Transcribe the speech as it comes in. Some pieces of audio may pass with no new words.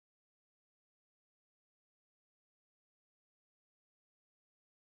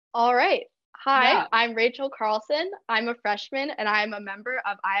All right. Hi, Yeah, I'm Rachel Carlson. I'm a freshman and I'm a member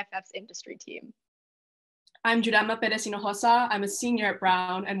of IFF's industry team. I'm Yurema Perez-Hinojosa. I'm a senior at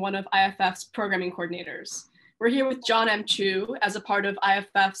Brown and one of IFF's programming coordinators. We're here with Jon M as a part of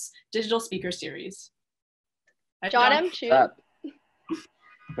IFF's digital speaker series. Hi, Jon Jon. M. What's Chu. up?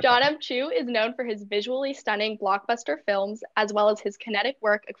 Jon M. Chu is known for his visually stunning blockbuster films as well as his kinetic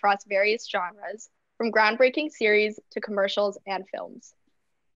work across various genres, from groundbreaking series to commercials and films.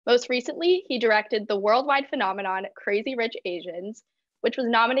 Most recently, he directed the worldwide phenomenon Crazy Rich Asians, which was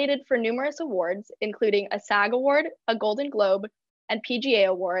nominated for numerous awards, including a SAG Award, a Golden Globe, and PGA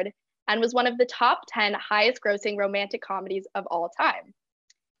Award, and was one of the top 10 highest grossing romantic comedies of all time.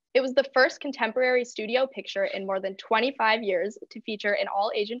 It was the first contemporary studio picture in more than 25 years to feature an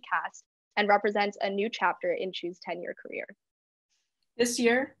all Asian cast and represents a new chapter in Chu's 10-year career. This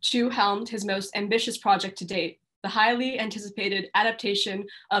year, Chu helmed his most ambitious project to date, the highly anticipated adaptation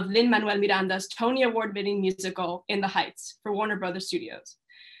of Lin-Manuel Miranda's Tony Award-winning musical In the Heights for Warner Brothers Studios,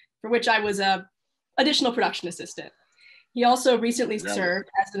 for which I was an additional production assistant. He also recently served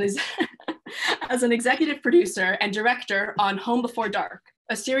as an executive producer and director on Home Before Dark,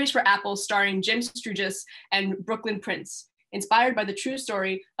 a series for Apple starring Jim Sturgis and Brooklyn Prince, inspired by the true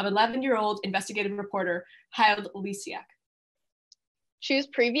story of 11-year-old investigative reporter Harold Lisiak. Chu's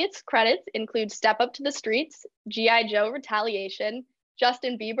previous credits include Step Up to the Streets, G.I. Joe Retaliation,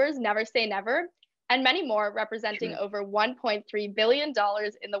 Justin Bieber's Never Say Never, and many more, representing over $1.3 billion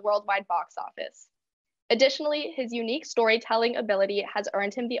in the worldwide box office. Additionally, his unique storytelling ability has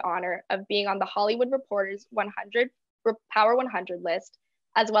earned him the honor of being on the Hollywood Reporter's Power 100 list,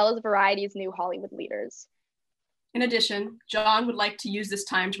 as well as Variety's New Hollywood Leaders. In addition, Jon would like to use this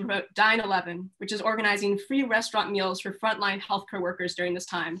time to promote Dine 11, which is organizing free restaurant meals for frontline healthcare workers during this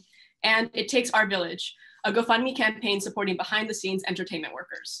time, and It Takes Our Village, a GoFundMe campaign supporting behind-the-scenes entertainment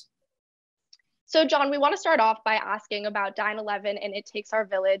workers. So, Jon, we want to start off by asking about Dine 11 and It Takes Our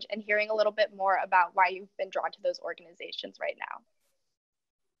Village and hearing a little bit more about why you've been drawn to those organizations right now.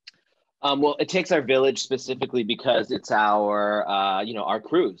 Well, it takes our village specifically because it's our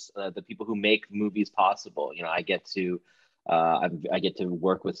crews, the people who make movies possible. I get to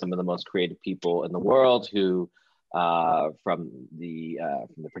work with some of the most creative people in the world, who, from the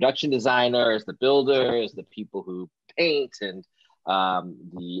production designers, the builders, the people who paint, and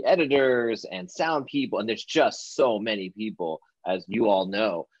the editors and sound people. And there's just so many people, as you all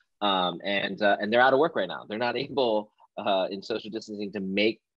know, and they're out of work right now. They're not able in social distancing to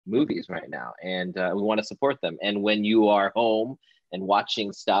make movies right now, and we want to support them. And when you are home and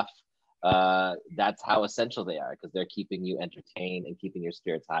watching stuff, that's how essential they are, because they're keeping you entertained and keeping your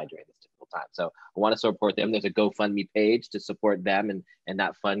spirits high during this difficult time. So I want to support them. There's a GoFundMe page to support them, and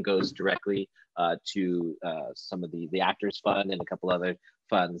that fund goes directly to some of the Actors Fund and a couple other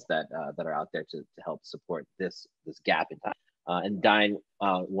funds that are out there to help support this gap in time. And Dine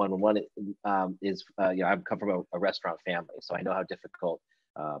 111 is, I've come from a restaurant family, so I know how difficult.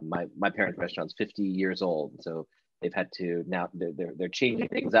 My parents' restaurant's 50 years old, so they've had to, now they're changing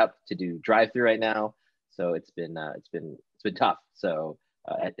things up to do drive-through right now. So it's been tough. So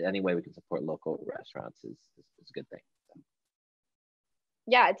any way we can support local restaurants is a good thing.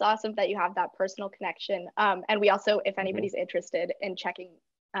 Yeah, it's awesome that you have that personal connection. And we also, if anybody's interested in checking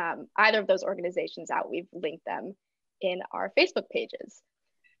either of those organizations out, we've linked them in our Facebook pages.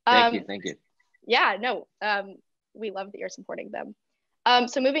 Thank you. Yeah, no, we love that you're supporting them.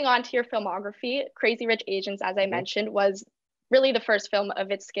 So moving on to your filmography, Crazy Rich Asians, as I mentioned, was really the first film of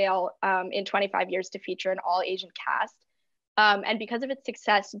its scale in 25 years to feature an all-Asian cast. And because of its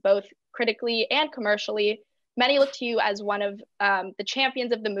success, both critically and commercially, many look to you as one of the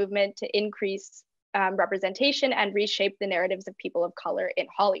champions of the movement to increase representation and reshape the narratives of people of color in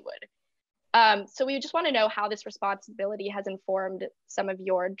Hollywood. So we just want to know how this responsibility has informed some of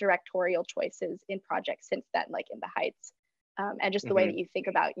your directorial choices in projects since then, like In the Heights. And just the way that you think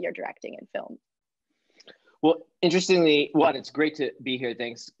about your directing in film. Well, interestingly, it's great to be here.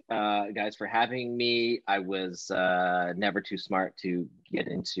 Thanks, guys, for having me. I was never too smart to get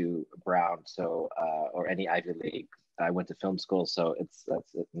into Brown, or any Ivy League. I went to film school, so it's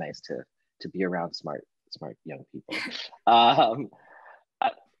nice to be around smart young people.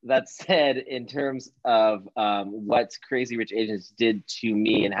 That said, in terms of what Crazy Rich Asians did to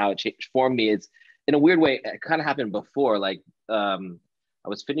me and how it formed me, is, in a weird way, it kind of happened before. Like, I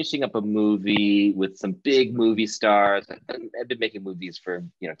was finishing up a movie with some big movie stars. I've been making movies for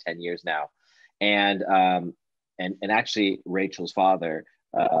 10 years now, and actually Rachel's father,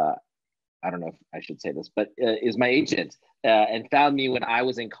 I don't know if I should say this, but is my agent, and found me when I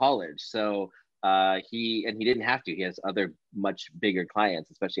was in college. So he didn't have to. He has other much bigger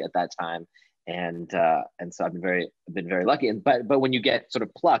clients, especially at that time. And so I've been very lucky. But when you get sort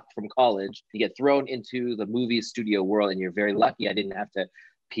of plucked from college, you get thrown into the movie studio world, and you're very lucky. I didn't have to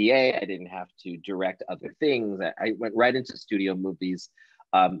PA. I didn't have to direct other things. I went right into studio movies.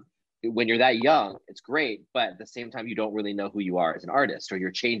 When you're that young, it's great, but at the same time, you don't really know who you are as an artist, or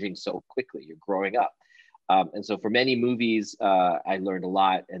you're changing so quickly. You're growing up. And so for many movies, I learned a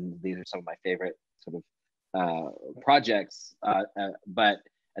lot, and these are some of my favorite sort of projects. But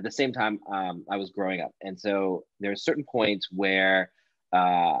at the same time, I was growing up. And so there are certain points where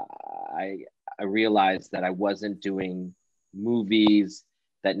I realized that I wasn't doing movies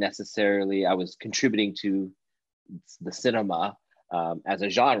that necessarily I was contributing to the cinema as a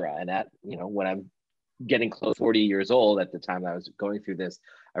genre. And when I'm getting close to 40 years old at the time I was going through this,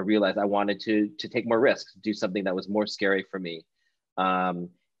 I realized I wanted to take more risks, do something that was more scary for me. And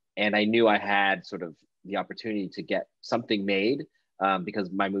I knew I had sort of the opportunity to get something made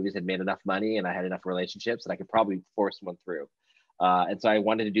because my movies had made enough money and I had enough relationships that I could probably force one through. And so I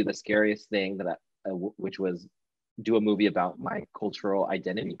wanted to do the scariest thing which was do a movie about my cultural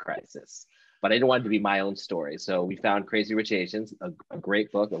identity crisis. But I didn't want it to be my own story. So we found Crazy Rich Asians, a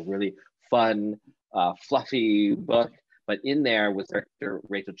great book, a really fun, fluffy book. But in there was director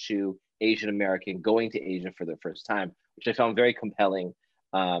Rachel Chu, Asian American, going to Asia for the first time, which I found very compelling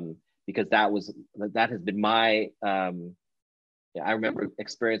because that has been my, I remember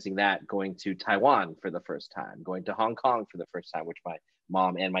experiencing that, going to Taiwan for the first time, going to Hong Kong for the first time, which my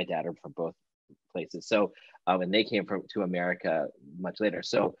mom and my dad are from both places. So, and they came to America much later.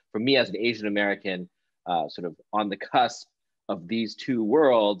 So for me as an Asian American, sort of on the cusp of these two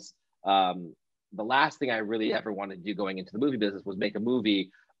worlds, the last thing I really ever wanted to do going into the movie business was make a movie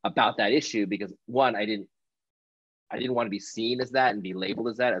about that issue, because one, I didn't want to be seen as that and be labeled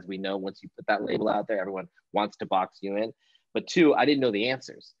as that. As we know, once you put that label out there, everyone wants to box you in. But two, I didn't know the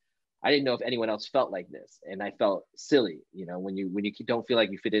answers. I didn't know if anyone else felt like this. And I felt silly. When you don't feel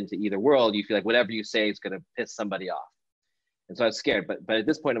like you fit into either world, you feel like whatever you say is going to piss somebody off. And so I was scared. But at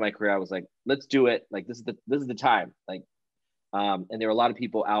this point in my career, I was like, let's do it. Like, this is the time. Like, and there were a lot of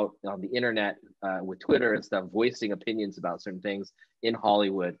people out on the internet with Twitter and stuff voicing opinions about certain things in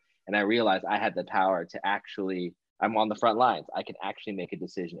Hollywood. And I realized I had the power to actually, I'm on the front lines. I can actually make a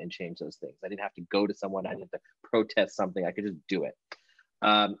decision and change those things. I didn't have to go to someone. I didn't have to protest something. I could just do it.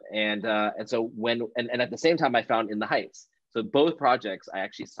 And so at the same time, I found In the Heights. So both projects I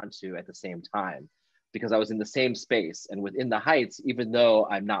actually signed to at the same time because I was in the same space. And with In the Heights, even though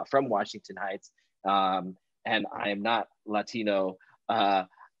I'm not from Washington Heights and I am not Latino,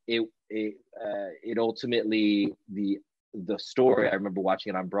 it ultimately, the story, I remember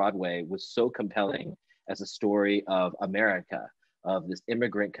watching it on Broadway, was so compelling as a story of America, of this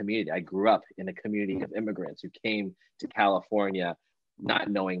immigrant community. I grew up in a community of immigrants who came to California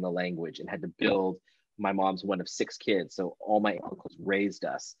not knowing the language and had to build. My mom's one of 6 kids, so all my uncles raised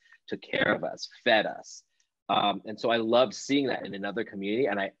us, took care of us, fed us. And so I loved seeing that in another community.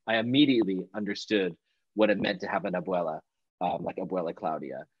 And I immediately understood what it meant to have an abuela, like Abuela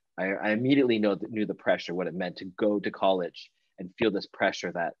Claudia. I immediately knew the pressure, what it meant to go to college and feel this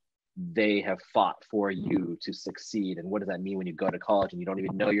pressure that they have fought for you to succeed. And what does that mean when you go to college and you don't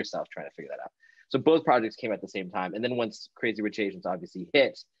even know yourself, trying to figure that out? So both projects came at the same time. And then once Crazy Rich Asians obviously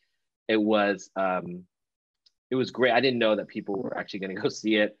hit, it was great. I didn't know that people were actually going to go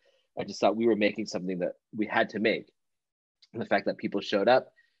see it. I just thought we were making something that we had to make. And the fact that people showed up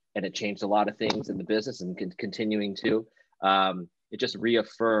and it changed a lot of things in the business and continuing to, it just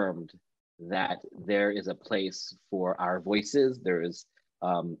reaffirmed that there is a place for our voices. There is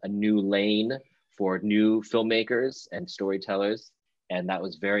a new lane for new filmmakers and storytellers. And that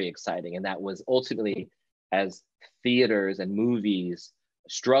was very exciting. And that was ultimately, as theaters and movies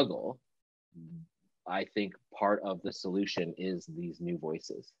struggle, I think part of the solution is these new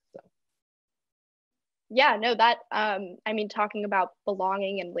voices. So. Yeah, no, that, talking about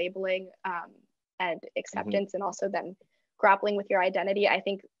belonging and labeling and acceptance, and also then grappling with your identity, I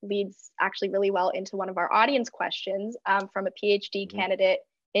think leads actually really well into one of our audience questions from a PhD candidate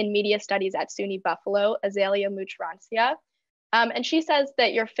in media studies at SUNY Buffalo, Azalea Muchrancia. And she says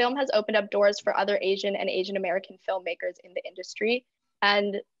that your film has opened up doors for other Asian and Asian American filmmakers in the industry.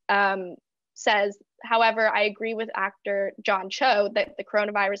 And says, however, I agree with actor Jon Cho that the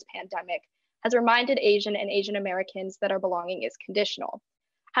coronavirus pandemic has reminded Asian and Asian Americans that our belonging is conditional.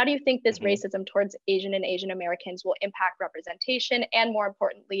 How do you think this racism towards Asian and Asian Americans will impact representation and, more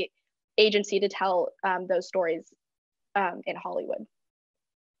importantly, agency to tell those stories in Hollywood?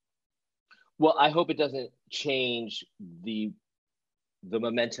 Well, I hope it doesn't change the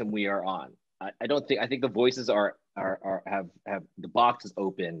momentum we are on. I think the voices have the box is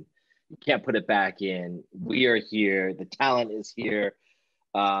open. You can't put it back in. We are here. The talent is here.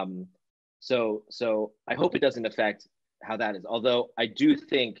 So I hope it doesn't affect how that is. Although I do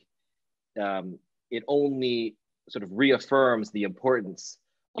think it only sort of reaffirms the importance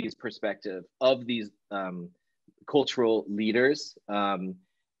of these perspective of these cultural leaders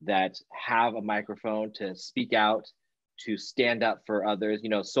that have a microphone to speak out, to stand up for others. You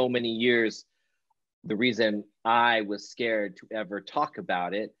know, so many years, the reason I was scared to ever talk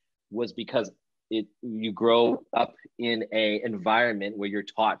about it was because you grow up in a environment where you're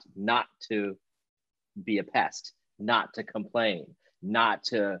taught not to be a pest, not to complain, not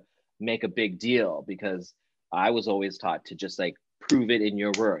to make a big deal, because I was always taught to just like prove it in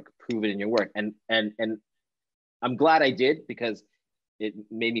your work, and I'm glad I did, because it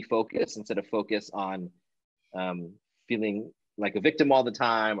made me focus instead of focus on feeling like a victim all the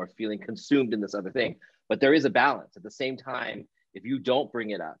time or feeling consumed in this other thing. But there is a balance. At the same time, if you don't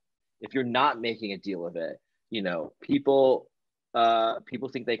bring it up, if you're not making a deal of it, you know, people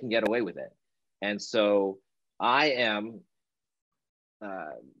think they can get away with it. And so I am,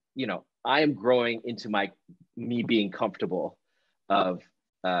 I am growing into me being comfortable of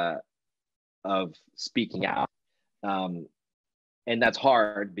speaking out. And that's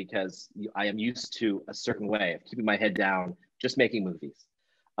hard because I am used to a certain way of keeping my head down, just making movies.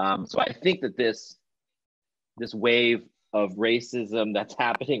 So I think that this wave of racism that's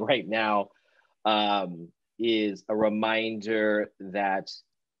happening right now is a reminder that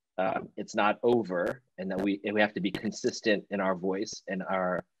it's not over, and that we have to be consistent in our voice and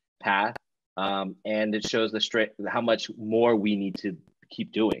our path. And it shows how much more we need to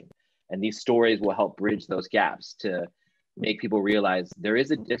keep doing. And these stories will help bridge those gaps to make people realize there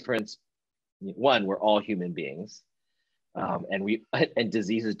is a difference. One, we're all human beings, and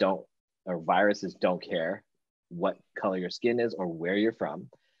diseases or viruses don't care what color your skin is or where you're from.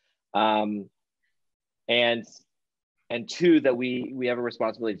 And two, that we have a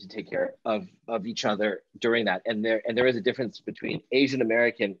responsibility to take care of each other during that. And there is a difference between Asian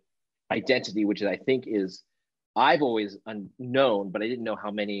American identity, which I think I've always known, but I didn't know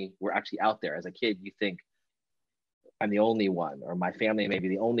how many were actually out there. As a kid, you think I'm the only one, or my family may be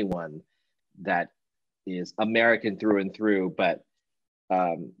the only one that is American through and through, but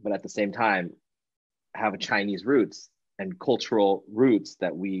at the same time have a Chinese roots and cultural roots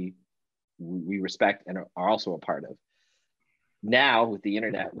that we respect and are also a part of. Now with the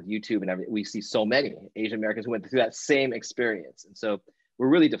internet, with YouTube and everything, we see so many Asian Americans who went through that same experience. And so we're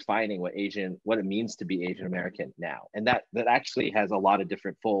really defining what it means to be Asian American now. And that actually has a lot of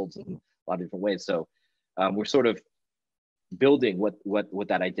different folds and a lot of different ways. So we're sort of building what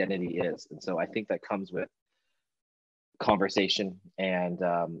that identity is. And so I think that comes with conversation, and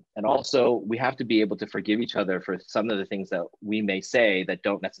also we have to be able to forgive each other for some of the things that we may say that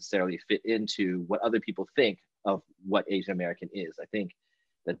don't necessarily fit into what other people think of what Asian American is. I think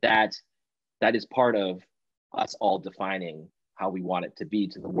that is part of us all defining how we want it to be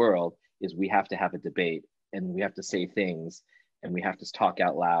to the world, is we have to have a debate, and we have to say things, and we have to talk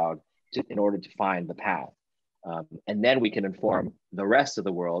out loud in order to find the path. And then we can inform the rest of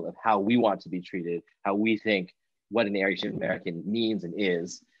the world of how we want to be treated, how we think what an Asian American means and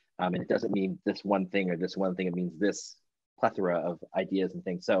is. And it doesn't mean this one thing or this one thing, it means this plethora of ideas and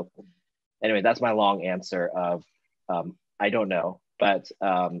things. So anyway, that's my long answer of, I don't know, but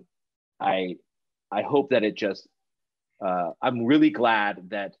I hope that it just, I'm really glad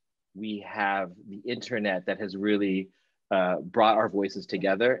that we have the internet that has really brought our voices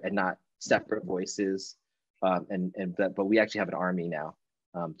together and not separate voices. But we actually have an army now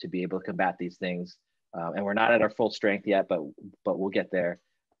to be able to combat these things. And we're not at our full strength yet, but we'll get there.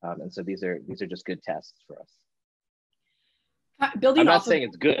 And so these are just good tests for us. I'm not saying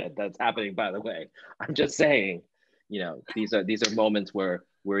it's good that's happening, by the way. I'm just saying, these are moments where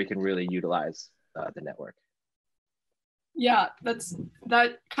we can really utilize the network. Yeah,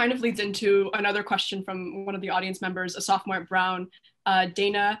 that kind of leads into another question from one of the audience members, a sophomore at Brown,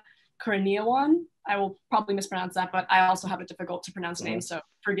 Dana Karaniawan. I will probably mispronounce that, but I also have a difficult to pronounce name, so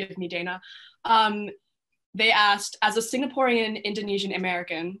forgive me, Dana. They asked, as a Singaporean Indonesian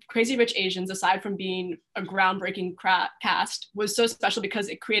American, Crazy Rich Asians, aside from being a groundbreaking cast, was so special because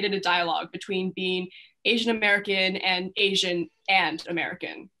it created a dialogue between being Asian American and Asian and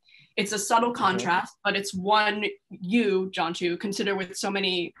American. It's a subtle contrast, but it's one you, Jon, consider with so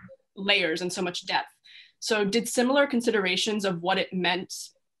many layers and so much depth. So did similar considerations of what it meant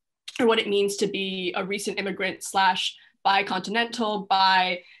or what it means to be a recent immigrant / bi-continental,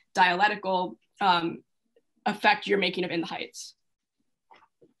 bi-dialectical affect your making of In the Heights?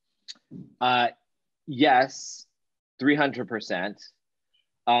 Yes, 300%.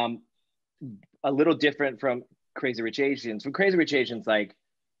 A little different from Crazy Rich Asians. From Crazy Rich Asians, like,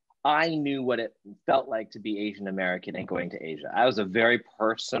 I knew what it felt like to be Asian American and going to Asia. I was a very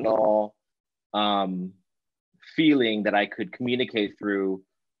personal feeling that I could communicate through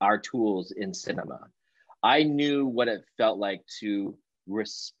our tools in cinema. I knew what it felt like to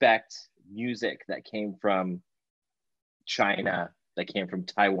respect music that came from China, that came from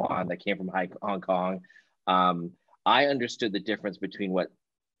Taiwan, that came from Hong Kong. I understood the difference between what,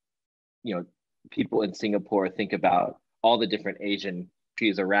 you know, people in Singapore think about all the different Asian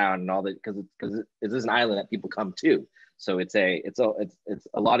countries around, and all the, because this is an island that people come to. So it's a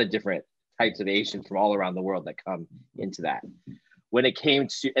lot of different types of Asians from all around the world that come into that. When it came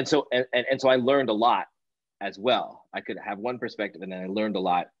to, and so I learned a lot as well. I could have one perspective, and then I learned a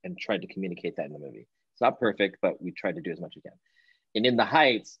lot and tried to communicate that in the movie. It's not perfect, but we tried to do as much as we can. And in The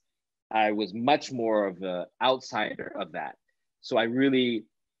Heights, I was much more of an outsider of that. So I really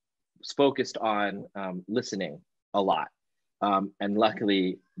focused on listening a lot. And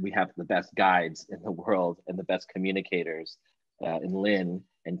luckily, we have the best guides in the world and the best communicators in Lynn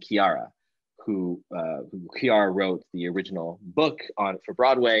and Kiara, who Kiara wrote the original book for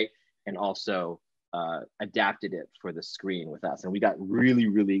Broadway and also adapted it for the screen with us. And we got really,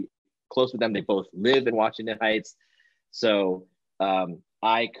 really close with them. They both live in Washington Heights. So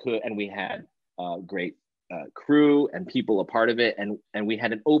we had great crew and people a part of it. And we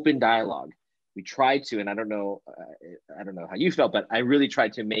had an open dialogue. We tried to, and I don't know how you felt, but I really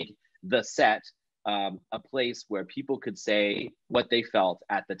tried to make the set a place where people could say what they felt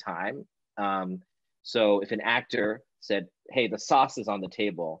at the time. So if an actor said, hey, the sauces on the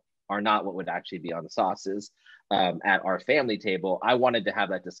table are not what would actually be on the sauces at our family table, I wanted to have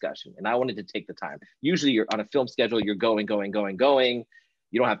that discussion, and I wanted to take the time. Usually you're on a film schedule, you're going.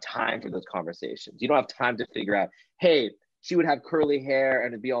 You don't have time for those conversations. You don't have time to figure out, hey, she would have curly hair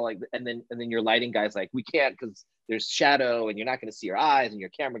and it'd be all like, and then your lighting guy's like, we can't because there's shadow and you're not going to see her eyes, and your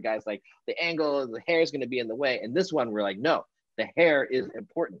camera guy's like, the angle, the hair is going to be in the way. And this one, we're like, no, the hair is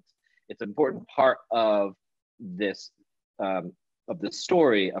important. It's an important part of this, of the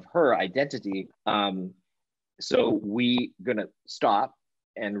story of her identity. So we gonna stop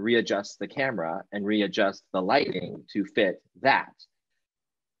and readjust the camera and readjust the lighting to fit that.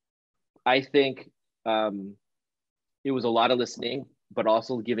 I think it was a lot of listening, but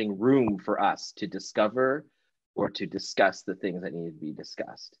also giving room for us to discover or to discuss the things that needed to be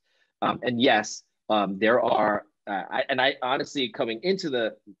discussed. And yes, there are, I honestly, coming into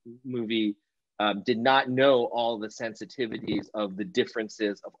the movie, did not know all the sensitivities of the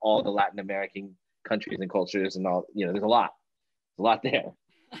differences of all the Latin American countries and cultures and all, there's a lot there.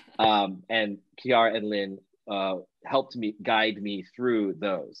 And Kiara and Lynn helped me, guide me through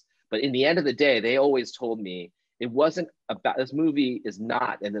those. But in the end of the day, they always told me it wasn't about, this movie is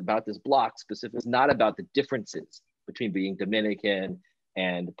not, and about this block specifically, it's not about the differences between being Dominican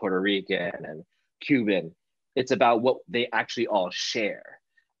and Puerto Rican and Cuban. It's about what they actually all share.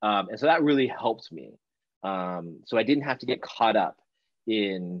 And so that really helped me. So I didn't have to get caught up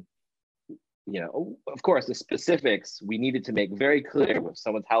in, of course, the specifics. We needed to make very clear if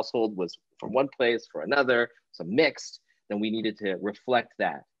someone's household was from one place for another, some mixed, then we needed to reflect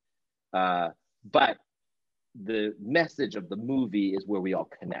that. But the message of the movie is where we all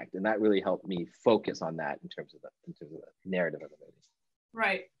connect, and that really helped me focus on that in terms of the narrative of the movie.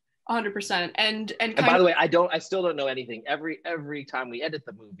 Right, 100%. And by the way, I still don't know anything. Every time we edit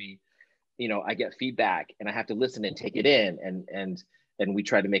the movie, I get feedback, and I have to listen and take it in, and we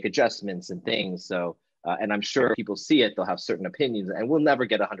try to make adjustments and things. So, and I'm sure people see it, they'll have certain opinions, and we'll never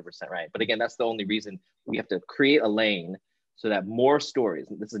get 100% right. But again, that's the only reason we have to create a lane so that more stories,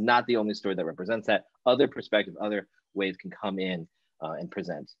 this is not the only story that represents that, other perspectives, other ways can come in and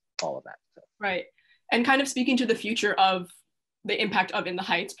present all of that. So. Right. And kind of speaking to the future of the impact of In the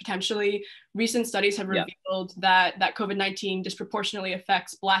Heights, potentially, recent studies have revealed that COVID-19 disproportionately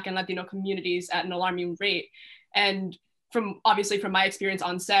affects Black and Latino communities at an alarming rate. And from my experience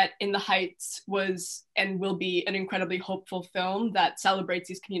on set, In the Heights was and will be an incredibly hopeful film that celebrates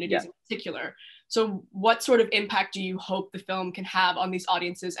these communities in particular. So what sort of impact do you hope the film can have on these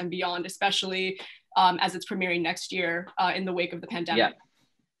audiences and beyond, especially as it's premiering next year in the wake of the pandemic?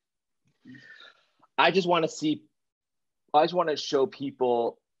 Yeah. I just want to show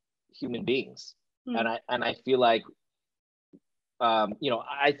people human beings. And I feel like,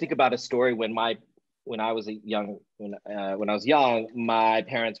 I think about a story when I was young, my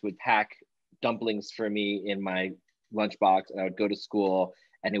parents would pack dumplings for me in my lunchbox, and I would go to school,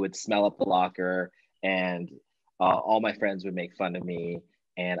 and it would smell up the locker, and all my friends would make fun of me,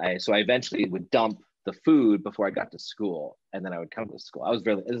 So I eventually would dump the food before I got to school, and then I would come to school.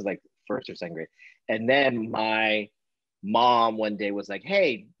 This is like first or second grade. And then my mom one day was like,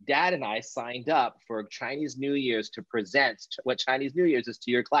 hey, Dad and I signed up for Chinese New Year's to present what Chinese New Year's is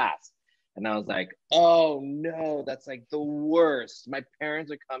to your class. And I was like, oh no, that's like the worst. My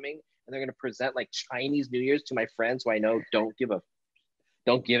parents are coming and they're going to present like Chinese New Year's to my friends who I know don't give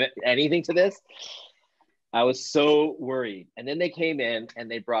it anything to this. I was so worried. And then they came in and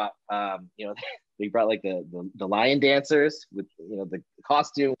they brought, they brought like the lion dancers with, the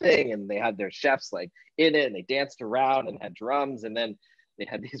costume thing, and they had their chefs like in it, and they danced around and had drums. And then they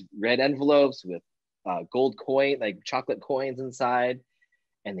had these red envelopes with gold coin, like chocolate coins inside.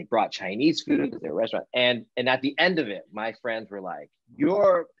 And they brought Chinese food to their restaurant. And at the end of it, my friends were like,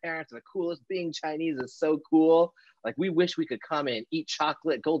 your parents are the coolest. Being Chinese is so cool. Like, we wish we could come and eat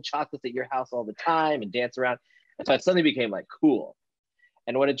gold chocolates at your house all the time and dance around. And so it suddenly became like cool.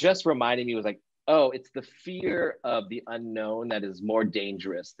 And what it just reminded me was like, oh, it's the fear of the unknown that is more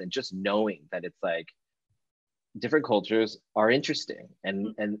dangerous than just knowing that it's like different cultures are interesting.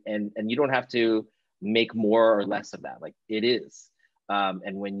 And you don't have to make more or less of that. Like, it is.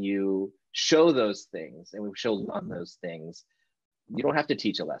 And when you show those things, and we show on those things, you don't have to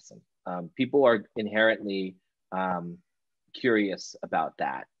teach a lesson. People are inherently curious about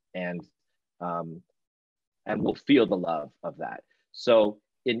that, and will feel the love of that. So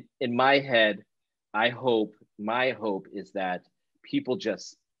in my head, my hope is that people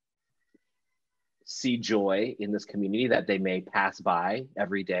just see joy in this community that they may pass by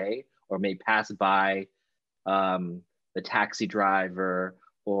every day, or may pass by the taxi driver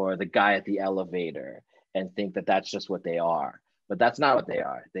or the guy at the elevator, and think that that's just what they are. But that's not what they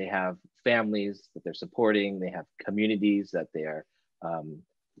are. They have families that they're supporting. They have communities that they're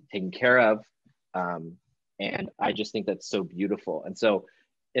taking care of. And I just think that's so beautiful. And so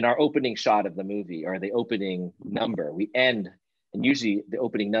in our opening shot of the movie, or the opening number, we end, and usually the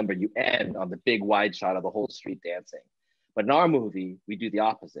opening number, you end on the big wide shot of the whole street dancing. But in our movie, we do the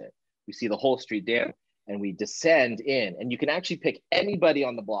opposite. We see the whole street dance, and we descend in, and you can actually pick anybody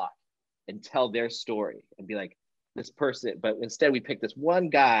on the block and tell their story and be like, this person, but instead we pick this one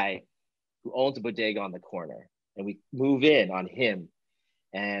guy who owns a bodega on the corner, and we move in on him.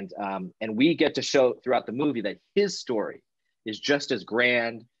 And we get to show throughout the movie that his story is just as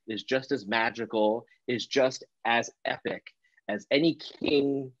grand, is just as magical, is just as epic as any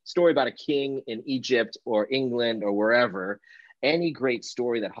king story about a king in Egypt or England or wherever. Any great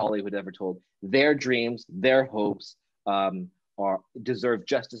story that Hollywood ever told, their dreams, their hopes deserve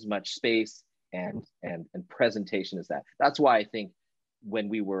just as much space and presentation as that. That's why I think when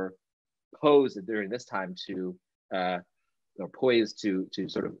we were posed during this time or poised to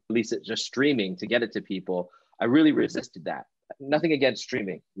sort of release it just streaming to get it to people, I really resisted that. Nothing against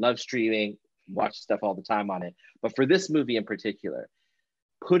streaming, love streaming, watch stuff all the time on it. But for this movie in particular,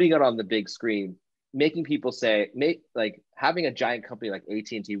 putting it on the big screen, making people having a giant company like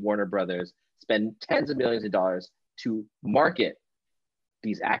AT&T, Warner Brothers, spend tens of millions of dollars to market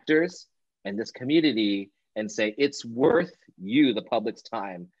these actors and this community, and say it's worth you, the public's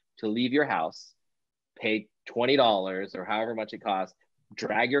time, to leave your house, pay $20 or however much it costs,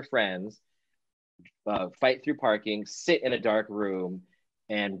 drag your friends, fight through parking, sit in a dark room,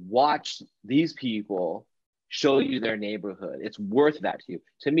 and watch these people show you their neighborhood. It's worth that to you.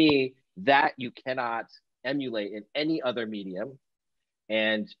 To me, that you cannot emulate in any other medium,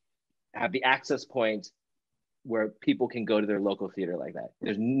 and have the access point where people can go to their local theater like that.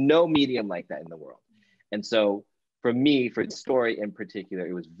 There's no medium like that in the world. And so for me, for the story in particular,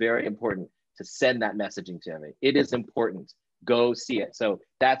 it was very important to send that messaging to everybody. It is important. Go see it. So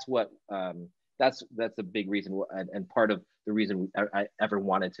that's what, that's a big reason, and part of the reason I ever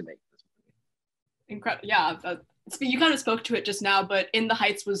wanted to make this movie. Incredible. Yeah. You kind of spoke to it just now, but In the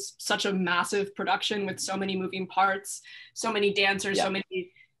Heights was such a massive production with so many moving parts, so many dancers, so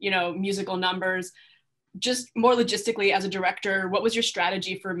many, musical numbers. Just more logistically, as a director, what was your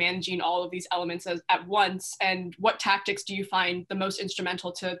strategy for managing all of these elements at once? And what tactics do you find the most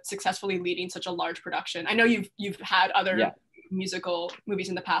instrumental to successfully leading such a large production? I know you've had other musical movies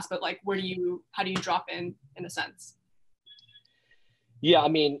in the past, but like, how do you drop in a sense? Yeah, I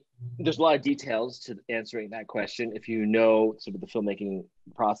mean, there's a lot of details to answering that question if you know sort of the filmmaking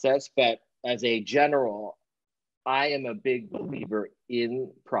process. But as a general, I am a big believer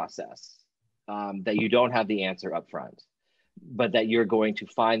in process, that you don't have the answer up front, but that you're going to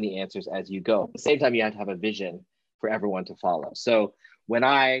find the answers as you go. At the same time, you have to have a vision for everyone to follow. So when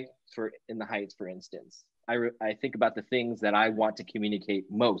for In the Heights, for instance, I think about the things that I want to communicate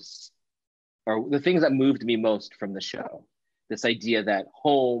most, or the things that moved me most from the show. this idea that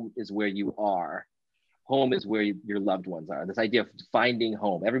home is where you are. Home is where your loved ones are. This idea of finding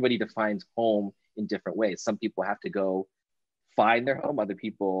home. Everybody defines home in different ways. Some people have to go find their home. Other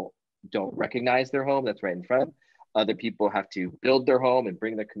people don't recognize their home that's right in front of them. Other people have to build their home and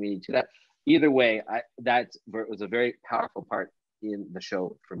bring their community to that. Either way, that was a very powerful part in the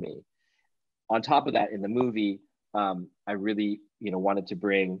show for me. On top of that, in the movie, I really, wanted to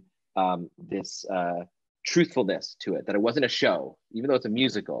bring this truthfulness to it, that it wasn't a show, even though it's a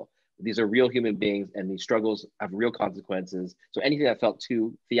musical. These are real human beings, and these struggles have real consequences. So anything that felt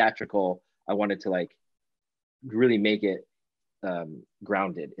too theatrical, I wanted to really make it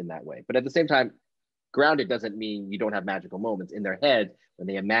grounded in that way. But at the same time, grounded doesn't mean you don't have magical moments in their head. When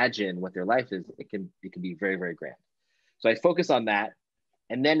they imagine what their life is, it can be very, very grand. So I focus on that.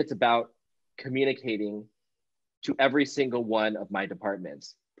 And then it's about communicating to every single one of my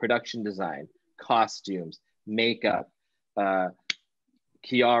departments: production design, costumes, makeup,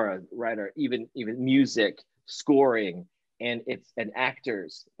 Kiara, writer, even music, scoring, and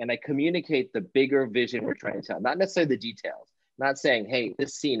actors. And I communicate the bigger vision we're trying to tell, not necessarily the details. Not saying, hey,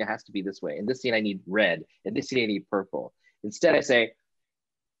 this scene has to be this way, and this scene I need red, and this scene I need purple. Instead, I say,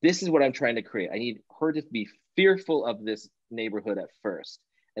 this is what I'm trying to create. I need her to be fearful of this neighborhood at first.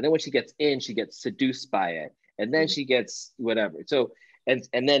 And then when she gets in, she gets seduced by it. And then she gets whatever. So, and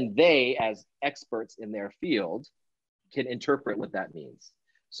then they, as experts in their field, can interpret what that means.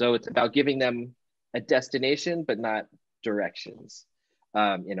 So it's about giving them a destination, but not directions,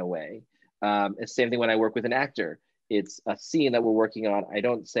 in a way. It's the same thing when I work with an actor. It's a scene that we're working on. I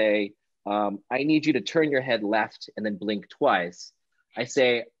don't say, I need you to turn your head left and then blink twice. I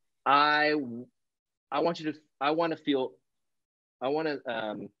say, I want your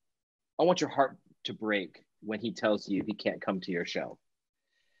heart to break when he tells you he can't come to your show.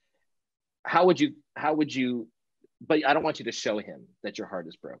 How would you, but I don't want you to show him that your heart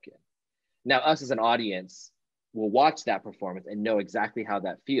is broken. Now, us as an audience will watch that performance and know exactly how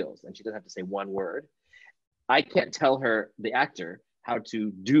that feels. And she doesn't have to say one word. I can't tell her, the actor, how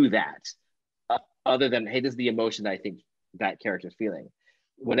to do that, other than, hey, this is the emotion that I think that character's feeling,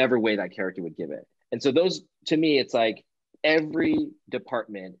 whatever way that character would give it. And so those, to me, it's like every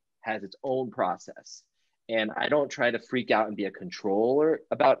department has its own process. And I don't try to freak out and be a controller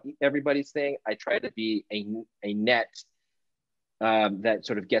about everybody's thing. I try to be a net that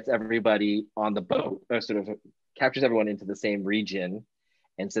sort of gets everybody on the boat, or sort of captures everyone into the same region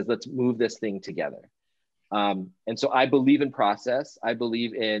and says, let's move this thing together. And so I believe in process. I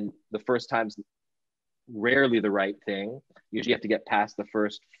believe in the first time's rarely the right thing. Usually you have to get past the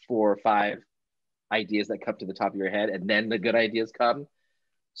first 4 or 5 ideas that come to the top of your head, and then the good ideas come.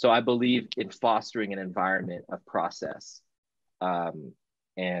 So I believe in fostering an environment of process,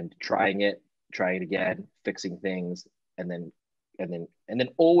 and trying it again, fixing things, and then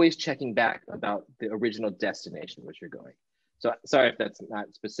always checking back about the original destination which you're going. So sorry if that's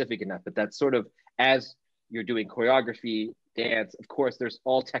not specific enough, but that's sort of, as you're doing choreography, dance, of course, there's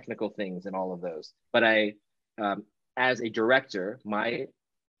all technical things in all of those. But I, as a director, my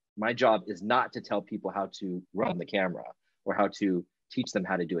job is not to tell people how to run the camera or how to teach them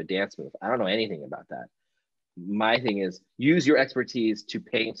how to do a dance move. I don't know anything about that. My thing is, use your expertise to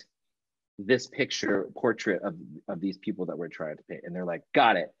paint this portrait of these people that we're trying to paint. And they're like,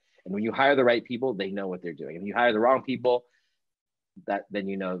 got it. And when you hire the right people, they know what they're doing. And you hire the wrong people, then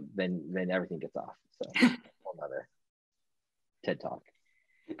everything gets off. So another TED Talk.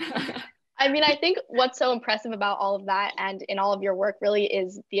 I mean, I think what's so impressive about all of that and in all of your work really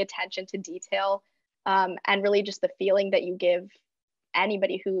is the attention to detail, and really just the feeling that you give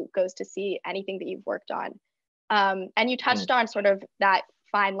anybody who goes to see anything that you've worked on. And you touched on sort of that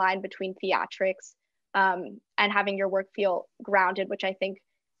fine line between theatrics and having your work feel grounded, which I think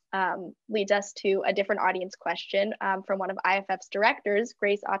leads us to a different audience question from one of IFF's directors,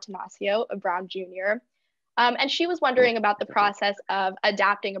 Grace Atanasio of Brown Jr. And she was wondering about the process of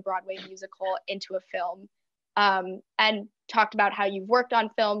adapting a Broadway musical into a film, and talked about how you've worked on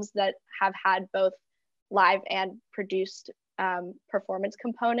films that have had both live and produced performance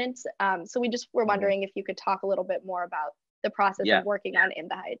components. So we just were wondering if you could talk a little bit more about the process of working on In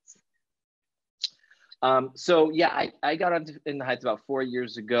the Heights. So yeah, I got on In the Heights about 4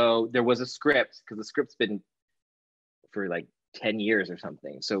 years ago. There was a script, because the script's been for like 10 years or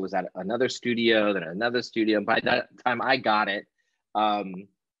something. So it was at another studio, then another studio. By that time I got it,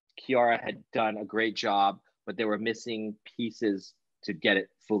 Kiara had done a great job, but there were missing pieces to get it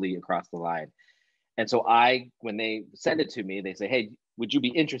fully across the line. And so when they send it to me, they say, hey, would you be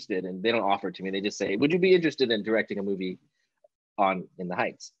interested? And they don't offer it to me. They just say, would you be interested in directing a movie on In the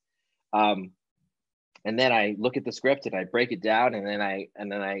Heights? And then I look at the script and I break it down, and then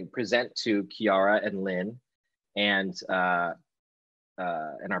I present to Kiara and Lynn and our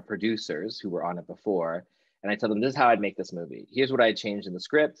producers who were on it before, and I tell them, this is how I'd make this movie. Here's what I changed in the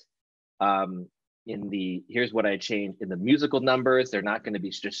script. Here's what I changed in the musical numbers. They're not going to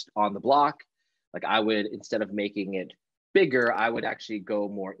be just on the block. Like, I would, instead of making it bigger, I would actually go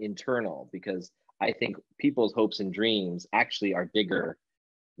more internal, because I think people's hopes and dreams actually are bigger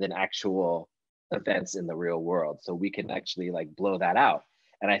than actual events in the real world. So we can actually like blow that out.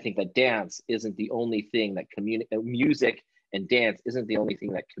 And I think that dance isn't the only thing that music and dance isn't the only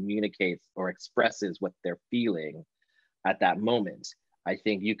thing that communicates or expresses what they're feeling at that moment. I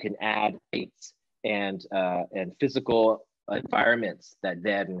think you can add dates and physical environments that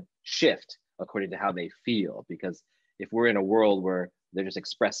then shift according to how they feel. Because if we're in a world where they're just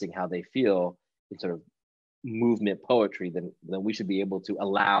expressing how they feel in sort of movement poetry, then we should be able to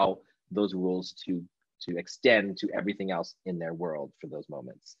allow those rules to extend to everything else in their world for those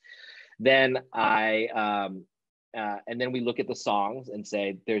moments. Then and then we look at the songs and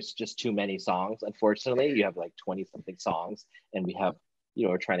say, there's just too many songs. Unfortunately, you have like 20 something songs, and we have,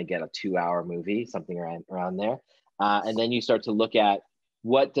 we're trying to get a 2-hour movie, something around there. And then you start to look at,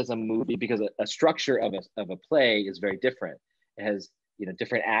 what does a movie, because a structure of a play is very different. It has,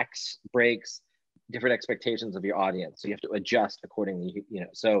 different acts, breaks, different expectations of your audience. So you have to adjust accordingly,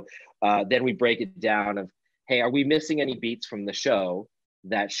 So then we break it down of, hey, are we missing any beats from the show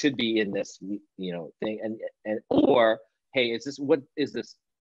that should be in this, thing? Or, hey, what is this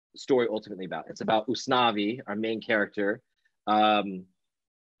story ultimately about? It's about Usnavi, our main character, and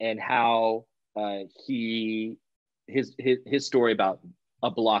how his story about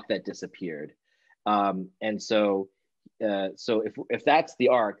a block that disappeared. And so if that's the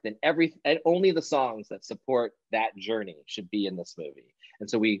arc, then only the songs that support that journey should be in this movie. And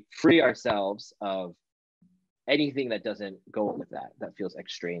so we free ourselves of anything that doesn't go with that feels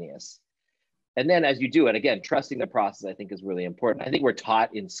extraneous. And then as you do it, again, trusting the process, I think, is really important. I think we're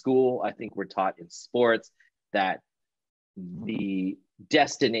taught in school, I think we're taught in sports, that the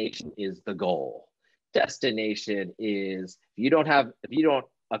destination is the goal. Destination is, if you don't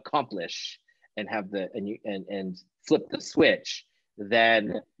accomplish and and flip the switch,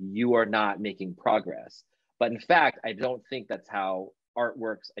 then you are not making progress. But in fact, I don't think that's how art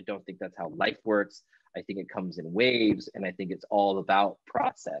works. I don't think that's how life works. I think it comes in waves, and I think it's all about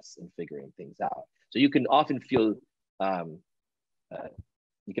process and figuring things out. So you can often feel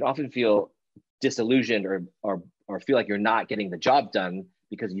disillusioned or feel like you're not getting the job done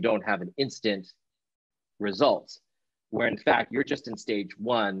because you don't have an instant result, where in fact you're just in stage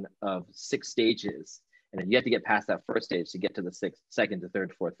 1 of 6 stages, and you have to get past that first stage to get to the second to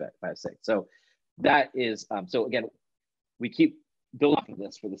third, fourth, fifth, five, six. So that is so again, we keep building off of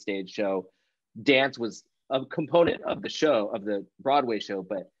this for the stage show. Dance was a component of the show, of the Broadway show,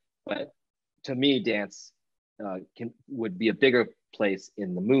 but to me, dance would be a bigger place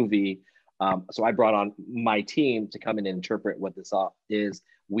in the movie. So I brought on my team to come in and interpret what this is.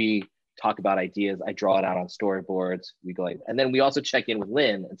 We talk about ideas. I draw it out on storyboards. We go, and then we also check in with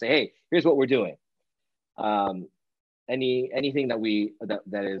Lynn and say, hey, here's what we're doing. Anything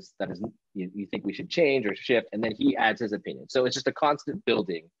that is you think we should change or shift, and then he adds his opinion. So it's just a constant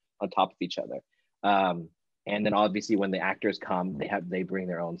building on top of each other. And then obviously when the actors come, they bring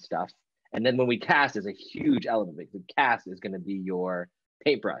their own stuff. And then when we cast, is a huge element. The cast is going to be your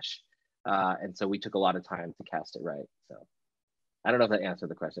paintbrush. And so we took a lot of time to cast it right. So I don't know if that answered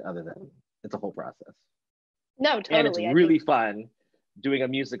the question, other than it's a whole process. No, totally. And it's really fun doing a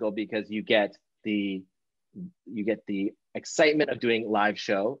musical, because you get the excitement of doing live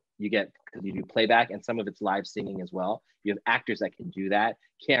show. Because you do playback, and some of it's live singing as well. You have actors that can do that,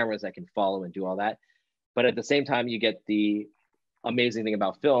 cameras that can follow and do all that. But at the same time, you get the amazing thing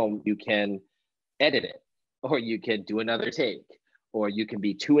about film. You can edit it, or you can do another take, or you can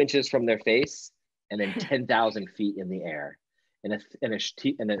be 2 inches from their face and then 10,000 feet in the air. In a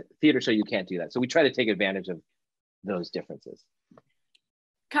theater show, you can't do that. So we try to take advantage of those differences.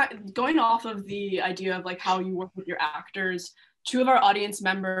 Going off of the idea of like how you work with your actors, 2 of our audience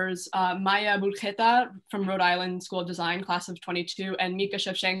members, Maya Bulcheta from Rhode Island School of Design, class of 22, and Mika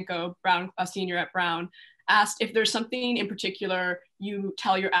Shevchenko, a senior at Brown, asked if there's something in particular you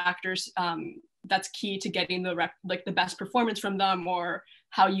tell your actors that's key to getting the best performance from them, or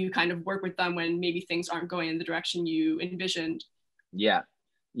how you kind of work with them when maybe things aren't going in the direction you envisioned. Yeah.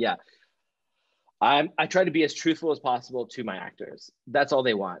 I try to be as truthful as possible to my actors. That's all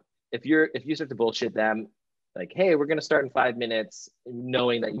they want. If you start to bullshit them, like, hey, we're gonna start in 5 minutes,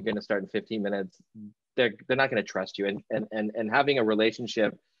 knowing that you're gonna start in 15 minutes, they're not gonna trust you. And having a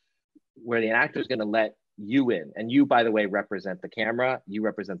relationship where the actor is going to let you in, and you, by the way, represent the camera, you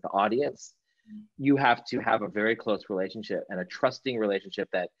represent the audience. You have to have a very close relationship and a trusting relationship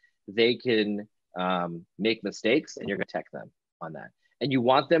that they can make mistakes, and you're going to protect them on that. And you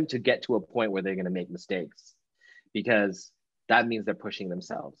want them to get to a point where they're going to make mistakes, because that means they're pushing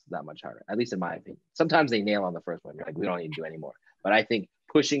themselves that much harder, at least in my opinion. Sometimes they nail on the first one. You're like, we don't need to do anymore. But I think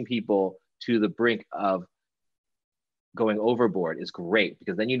pushing people to the brink of going overboard is great,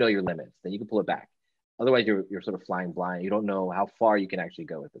 because then you know your limits, then you can pull it back. Otherwise, you're sort of flying blind. You don't know how far you can actually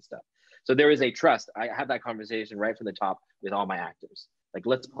go with this stuff. So there is a trust. I have that conversation right from the top with all my actors. Like,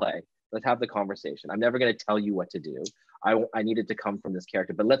 let's play. Let's have the conversation. I'm never going to tell you what to do. I need it to come from this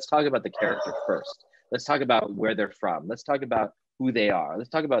character, but let's talk about the character first. Let's talk about where they're from. Let's talk about who they are. Let's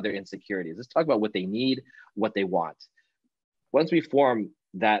talk about their insecurities. Let's talk about what they need, what they want. Once we form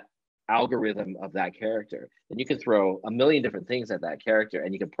that algorithm of that character, then you can throw a million different things at that character,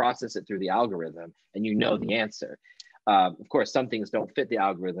 and you can process it through the algorithm, and you know the answer. Of course, some things don't fit the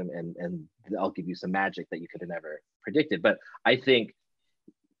algorithm, and I'll give you some magic that you could have never predicted. But I think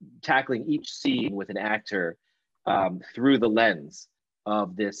tackling each scene with an actor through the lens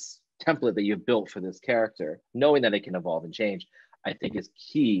of this template that you've built for this character, knowing that it can evolve and change, I think is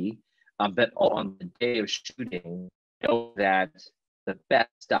key. But on the day of shooting, know that the best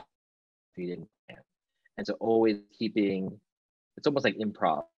stuff you didn't plan. And so always keeping, it's almost like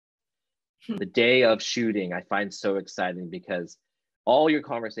improv. The day of shooting, I find so exciting, because all your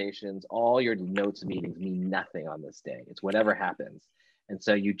conversations, all your notes meetings mean nothing on this day. It's whatever happens. And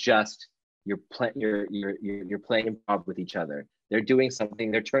so you're playing improv with each other. They're doing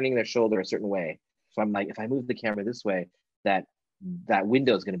something, they're turning their shoulder a certain way. So I'm like, if I move the camera this way, that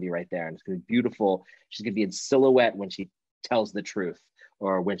window is going to be right there, and it's going to be beautiful. She's going to be in silhouette when she tells the truth,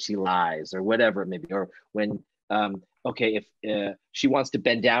 or when she lies, or whatever it may be, or when okay, if she wants to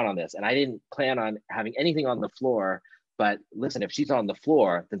bend down on this, and I didn't plan on having anything on the floor, but listen, if she's on the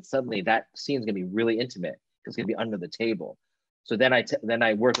floor, then suddenly that scene's going to be really intimate, because it's going to be under the table. So then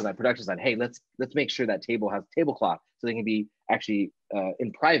I work with my production on, hey, let's make sure that table has tablecloth, so they can be actually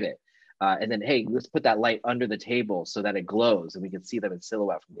in private. And then, hey, let's put that light under the table so that it glows and we can see them in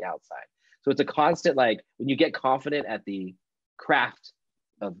silhouette from the outside. So it's a constant, like, when you get confident at the craft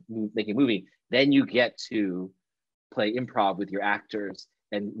of making a movie, then you get to play improv with your actors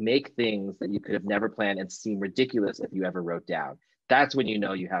and make things that you could have never planned and seem ridiculous if you ever wrote down. That's when you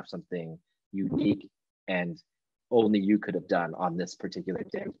know you have something unique and only you could have done on this particular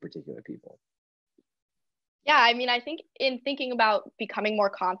day with particular people. Yeah, I mean, I think in thinking about becoming more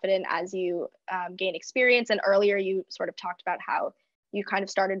confident as you gain experience, and earlier you sort of talked about how you kind of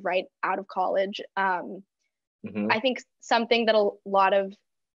started right out of college. I think something that a lot of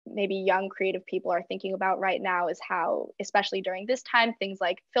maybe young creative people are thinking about right now is how, especially during this time, things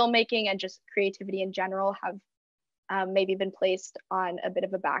like filmmaking and just creativity in general have maybe been placed on a bit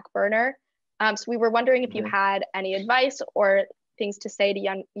of a back burner. So we were wondering if you had any advice or things to say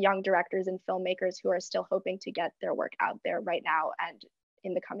to young directors and filmmakers who are still hoping to get their work out there right now and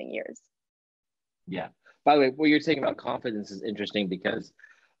in the coming years. Yeah. By the way, what you're saying about confidence is interesting, because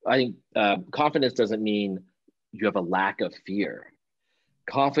I think confidence doesn't mean you have a lack of fear.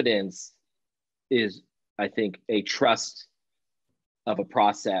 Confidence is, I think, a trust of a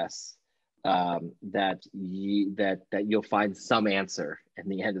process that you'll find some answer in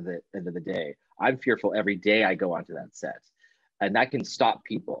the end of the day. I'm fearful every day I go onto that set, and that can stop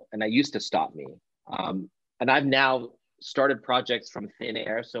people. And that used to stop me. And I've now started projects from thin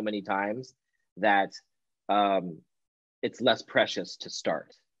air so many times that it's less precious to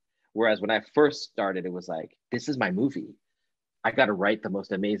start. Whereas when I first started, it was like, this is my movie. I got to write the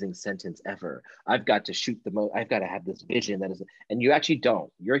most amazing sentence ever. I've got to shoot I've got to have this vision that is, and you actually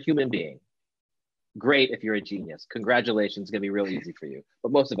don't. You're a human being. Great if you're a genius. Congratulations, it's gonna be real easy for you.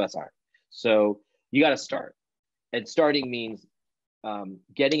 But most of us aren't. So you got to start. And starting means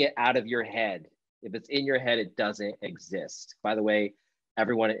getting it out of your head. If it's in your head, it doesn't exist. By the way,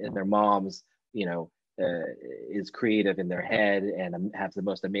 everyone and their moms, is creative in their head and has the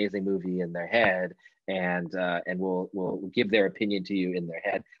most amazing movie in their head, and will give their opinion to you in their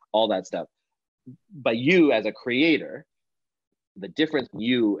head, all that stuff. But you as a creator, the difference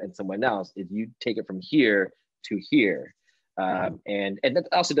you and someone else is you take it from here to here. And that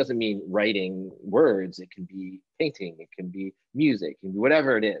also doesn't mean writing words. It can be painting, it can be music, it can be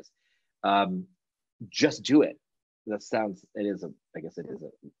whatever it is. Just do it. I guess it is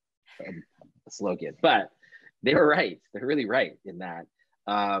a slogan, but they were right. They're really right in that,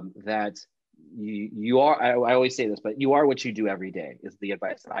 that you are, I always say this, but you are what you do every day is the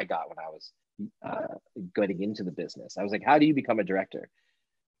advice that I got when I was getting into the business. I was like, how do you become a director?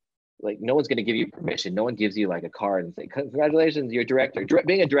 like no one's going to give you permission. No one gives you like a card and say, congratulations, you're a director.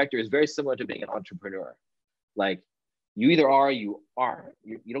 Being a director is very similar to being an entrepreneur. Like you either are or you aren't.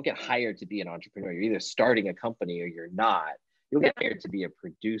 You don't get hired to be an entrepreneur. You're either starting a company or you're not. You don't get hired to be a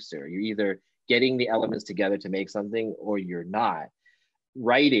producer. You're either getting the elements together to make something or you're not.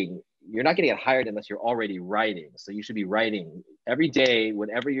 Writing, you're not going to get hired unless you're already writing. So you should be writing every day,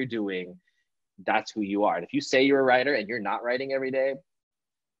 whatever you're doing, that's who you are. And if you say you're a writer and you're not writing every day,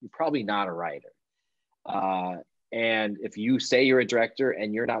 you're probably not a writer. And if you say you're a director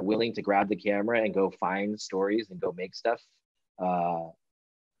and you're not willing to grab the camera and go find stories and go make stuff,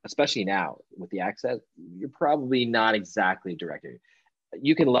 especially now with the access, you're probably not exactly a director.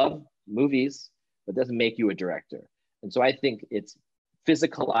 You can love movies, but it doesn't make you a director. And so I think it's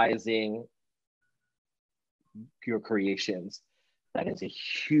physicalizing your creations. That is a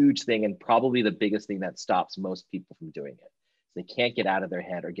huge thing and probably the biggest thing that stops most people from doing it. They can't get out of their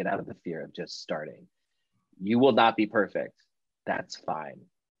head or get out of the fear of just starting. You will not be perfect. That's fine.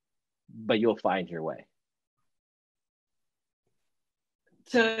 But you'll find your way.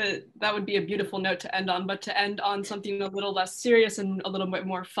 That would be a beautiful note to end on, but to end on something a little less serious and a little bit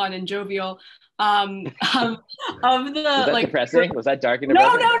more fun and jovial. Of the was that like depressing? Was that dark and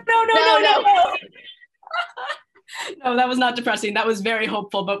depressing? No. No, that was not depressing. That was very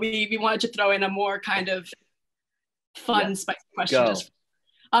hopeful, but we wanted to throw in a more kind of fun, spicy question.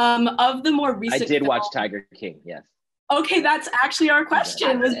 Of the more recent I did watch Tiger King, yes. Okay, that's actually our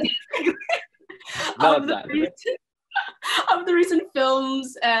question. No, of the recent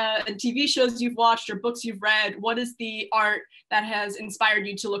films and TV shows you've watched or books you've read, what is the art that has inspired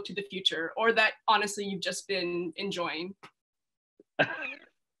you to look to the future or that honestly you've just been enjoying?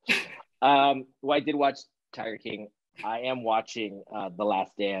 Well, I did watch Tiger King. I am watching The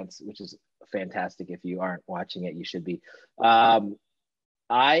Last Dance, which is fantastic. If you aren't watching it, you should be. I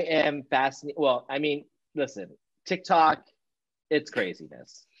am fascinated. Well, I mean, listen, TikTok, it's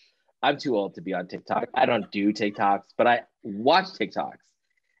craziness. I'm too old to be on TikTok. I don't do TikToks, but I watch TikToks.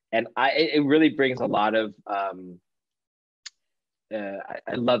 And it really brings a lot of, I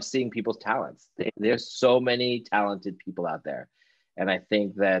love seeing people's talents. There's so many talented people out there. And I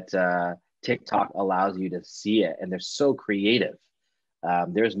think that TikTok allows you to see it, and they're so creative.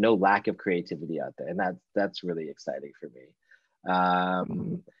 There's no lack of creativity out there, and that's really exciting for me.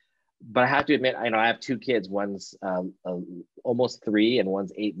 But I have to admit, I have two kids. One's almost 3 and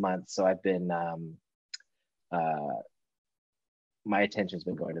one's 8 months. So I've been, my attention's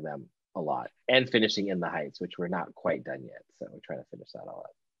been going to them a lot, and finishing In the Heights, which we're not quite done yet. So we're trying to finish that all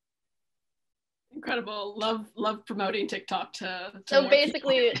up. Incredible. Love promoting TikTok to so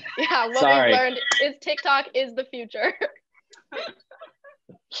basically people. Yeah, what we've learned is TikTok is the future.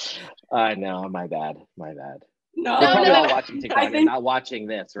 No, my bad. No, we're probably all watching TikTok and not watching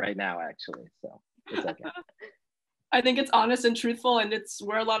this right now, actually. So it's okay. I think it's honest and truthful, and it's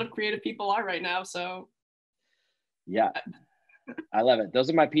where a lot of creative people are right now. So yeah, I love it. Those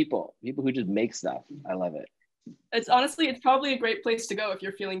are my people who just make stuff. I love it. It's probably a great place to go if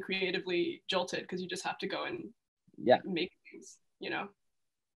you're feeling creatively jolted, because you just have to go and make things,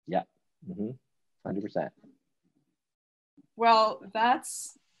 Yeah. 100%. Well,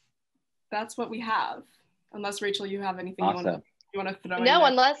 that's what we have. Unless Rachel, you have anything awesome. you want to throw in? No,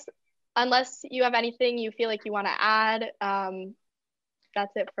 unless you have anything you feel like you want to add.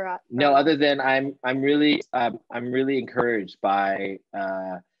 That's it for us. No, other than I'm really encouraged by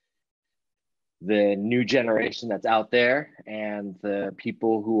the new generation that's out there, and the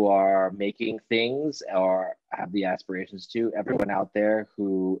people who are making things or have the aspirations to. Everyone out there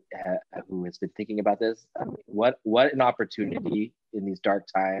who has been thinking about this. What an opportunity in these dark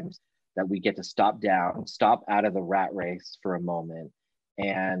times that we get to stop out of the rat race for a moment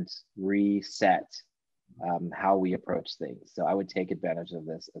and reset how we approach things. So I would take advantage of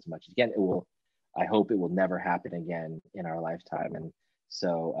this as much. Again, I hope it will never happen again in our lifetime. And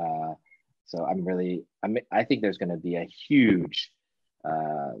so I think there's going to be a huge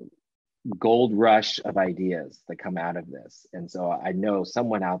gold rush of ideas that come out of this. And so I know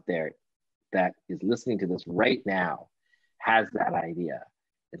someone out there that is listening to this right now has that idea.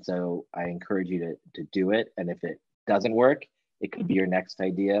 And so I encourage you to do it. And if it doesn't work, it could be your next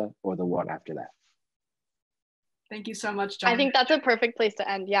idea or the one after that. Thank you so much, Jon. I think that's a perfect place to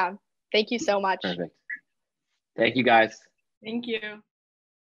end. Yeah. Thank you so much. Perfect. Thank you, guys. Thank you.